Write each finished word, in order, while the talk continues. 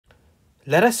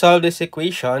Let us solve this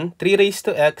equation. 3 raised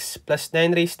to x plus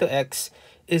 9 raised to x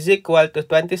is equal to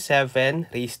 27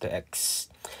 raised to x.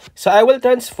 So I will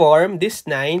transform this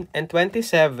 9 and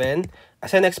 27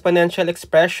 as an exponential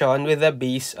expression with a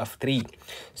base of 3.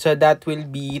 So that will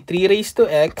be 3 raised to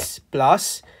x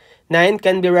plus 9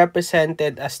 can be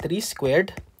represented as 3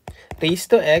 squared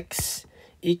raised to x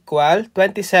equal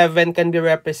 27 can be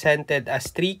represented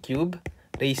as 3 cubed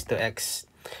raised to x.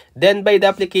 Then by the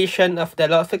application of the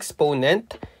law of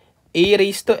exponent, a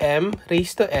raised to m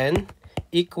raised to n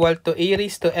equal to a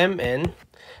raised to mn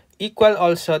equal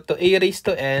also to a raised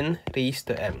to n raised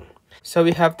to m. So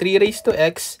we have 3 raised to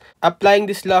x. Applying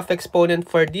this law of exponent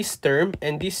for this term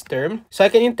and this term, so I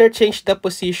can interchange the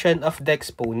position of the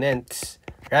exponents,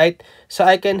 right? So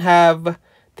I can have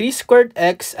 3 squared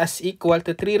x as equal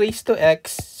to 3 raised to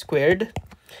x squared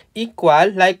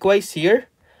equal, likewise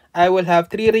here, I will have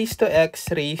 3 raised to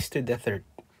x raised to the third.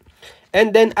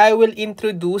 And then I will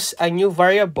introduce a new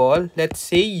variable, let's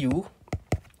say u.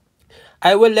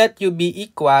 I will let u be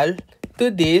equal to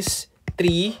this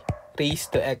 3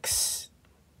 raised to x.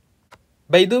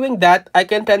 By doing that, I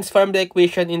can transform the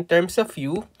equation in terms of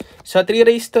u. So 3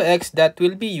 raised to x, that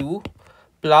will be u,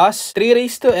 plus 3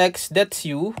 raised to x, that's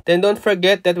u. Then don't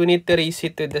forget that we need to raise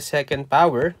it to the second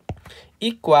power,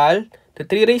 equal to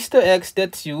 3 raised to x,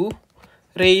 that's u,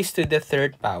 raised to the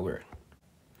third power.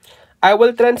 I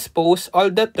will transpose all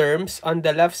the terms on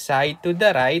the left side to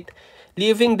the right,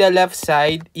 leaving the left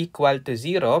side equal to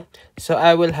 0. So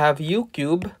I will have u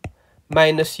cubed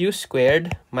minus u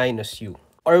squared minus u.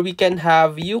 Or we can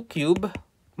have u cubed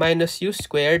minus u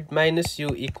squared minus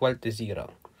u equal to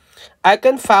 0. I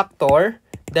can factor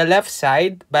the left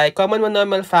side by common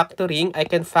monomial factoring. I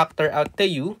can factor out the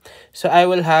u. So I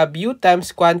will have u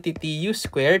times quantity u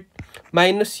squared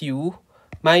minus u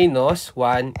minus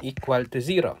 1 equal to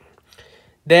 0.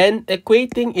 Then,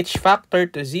 equating each factor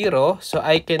to 0, so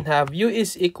I can have u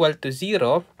is equal to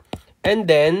 0. And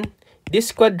then,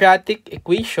 this quadratic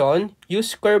equation, u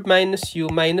squared minus u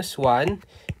minus 1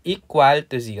 equal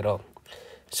to 0.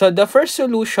 So, the first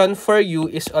solution for u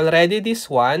is already this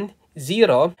one,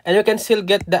 0. And you can still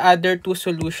get the other two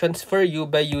solutions for u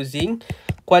by using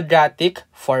quadratic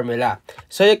formula.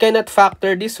 So you cannot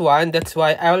factor this one. That's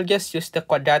why I will just use the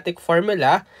quadratic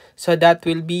formula. So that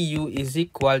will be u is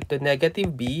equal to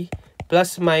negative b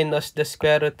plus minus the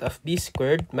square root of b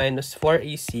squared minus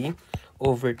 4ac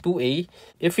over 2a.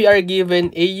 If we are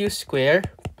given au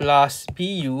squared plus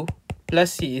bu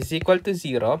plus c is equal to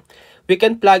 0, we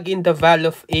can plug in the value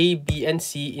of a, b, and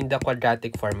c in the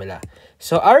quadratic formula.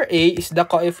 So our a is the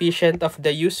coefficient of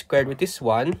the u squared, which is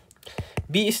 1.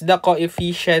 B is the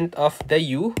coefficient of the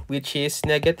u, which is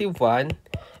negative 1.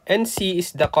 And c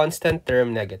is the constant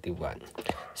term, negative 1.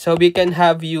 So we can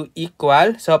have u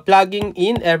equal. So plugging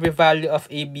in every value of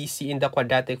a, b, c in the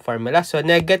quadratic formula. So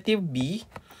negative b,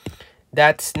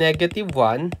 that's negative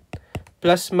 1,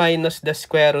 plus minus the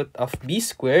square root of b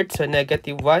squared. So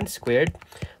negative 1 squared,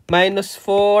 minus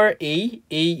 4a,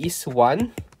 a is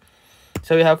 1.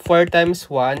 So we have 4 times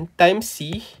 1 times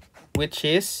c, which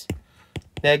is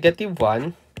negative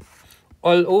 1,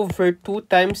 all over 2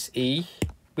 times a,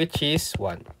 which is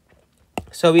 1.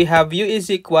 So we have u is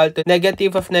equal to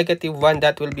negative of negative 1,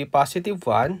 that will be positive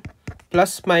 1,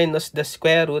 plus minus the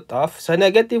square root of, so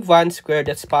negative 1 squared,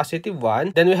 that's positive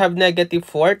 1. Then we have negative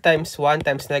 4 times 1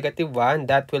 times negative 1,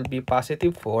 that will be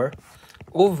positive 4,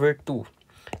 over 2.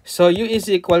 So u is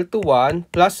equal to 1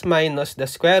 plus minus the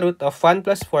square root of 1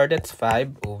 plus 4, that's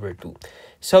 5 over 2.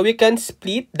 So we can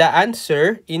split the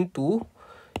answer into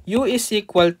u is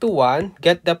equal to 1,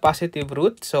 get the positive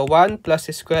root, so 1 plus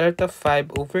the square root of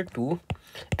 5 over 2.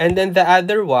 And then the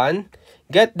other one,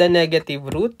 get the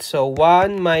negative root, so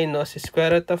 1 minus the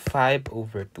square root of 5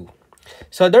 over 2.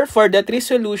 So therefore, the three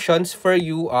solutions for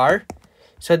u are,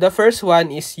 so the first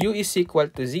one is u is equal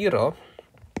to 0.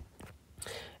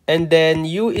 And then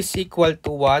u is equal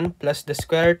to 1 plus the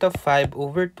square root of 5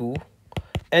 over 2.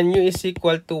 And u is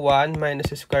equal to 1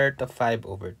 minus the square root of 5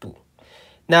 over 2.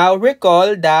 Now,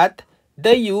 recall that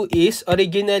the u is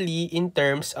originally in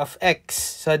terms of x.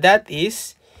 So that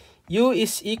is, u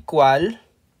is equal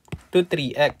to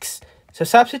 3x. So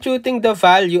substituting the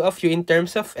value of u in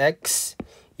terms of x,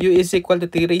 u is equal to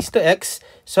 3 raised to x.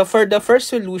 So for the first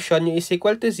solution, u is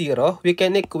equal to 0. We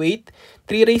can equate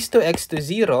 3 raised to x to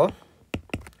 0.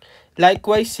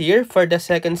 Likewise here, for the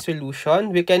second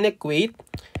solution, we can equate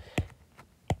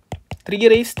 3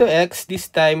 raised to x this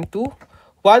time to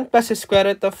 1 plus the square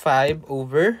root of 5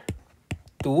 over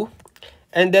 2.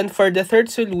 And then for the third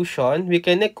solution, we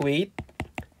can equate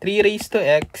 3 raised to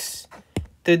x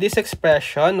to this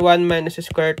expression, 1 minus the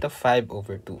square root of 5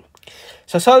 over 2.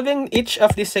 So solving each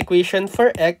of this equation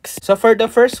for x, so for the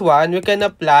first one, we can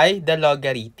apply the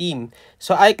logarithm.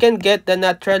 So I can get the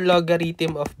natural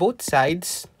logarithm of both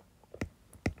sides.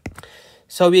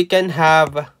 So we can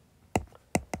have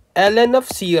ln of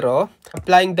 0,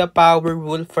 applying the power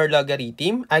rule for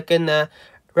logarithm. I can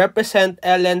represent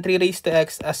ln 3 raised to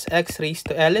x as x raised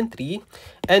to ln 3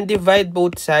 and divide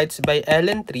both sides by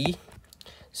ln 3.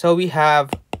 So we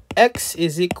have x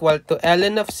is equal to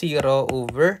ln of 0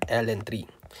 over ln 3.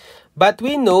 But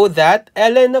we know that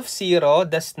ln of 0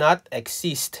 does not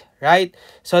exist, right?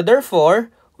 So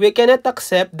therefore, we cannot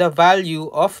accept the value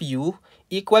of u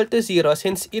equal to 0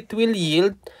 since it will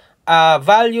yield a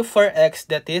value for x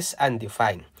that is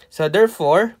undefined. So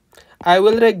therefore, I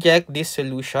will reject this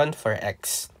solution for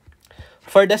x.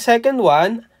 For the second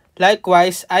one,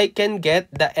 likewise, I can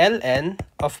get the ln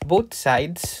of both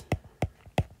sides.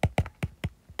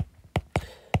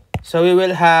 So we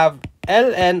will have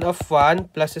ln of 1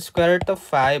 plus the square root of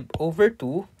 5 over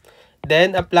 2.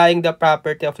 Then applying the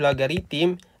property of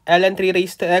logarithm, ln 3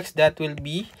 raised to x, that will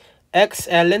be x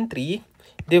ln 3,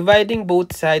 dividing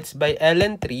both sides by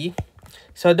ln 3.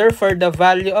 So therefore, the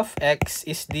value of x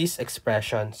is this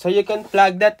expression. So you can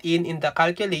plug that in the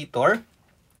calculator.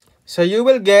 So you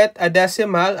will get a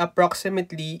decimal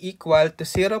approximately equal to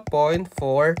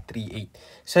 0.438.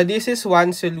 So this is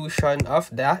one solution of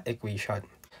the equation.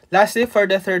 Lastly, for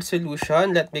the third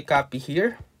solution, let me copy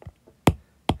here.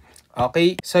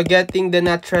 Okay, so getting the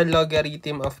natural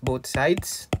logarithm of both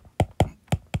sides.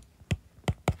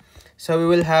 So we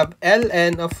will have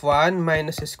ln of 1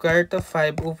 minus the square root of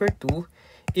 5 over 2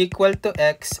 equal to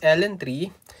x ln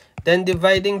 3. Then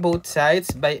dividing both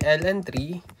sides by ln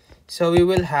 3. So we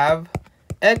will have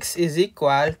x is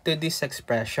equal to this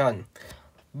expression.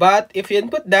 But if you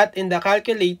input that in the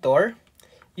calculator,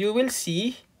 you will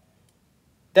see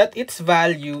that its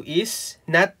value is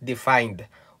not defined.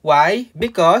 Why?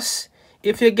 Because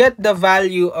if you get the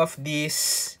value of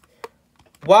this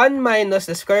 1 minus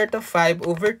the square root of 5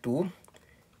 over 2,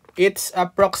 it's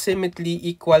approximately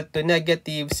equal to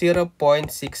negative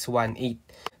 0.618.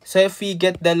 So if we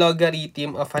get the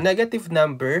logarithm of a negative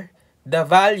number, the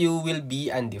value will be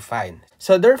undefined.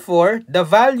 So therefore, the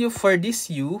value for this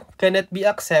u cannot be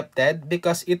accepted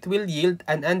because it will yield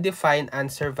an undefined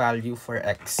answer value for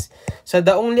x. So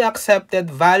the only accepted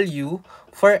value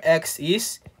for x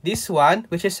is this one,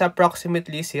 which is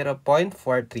approximately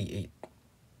 0.438.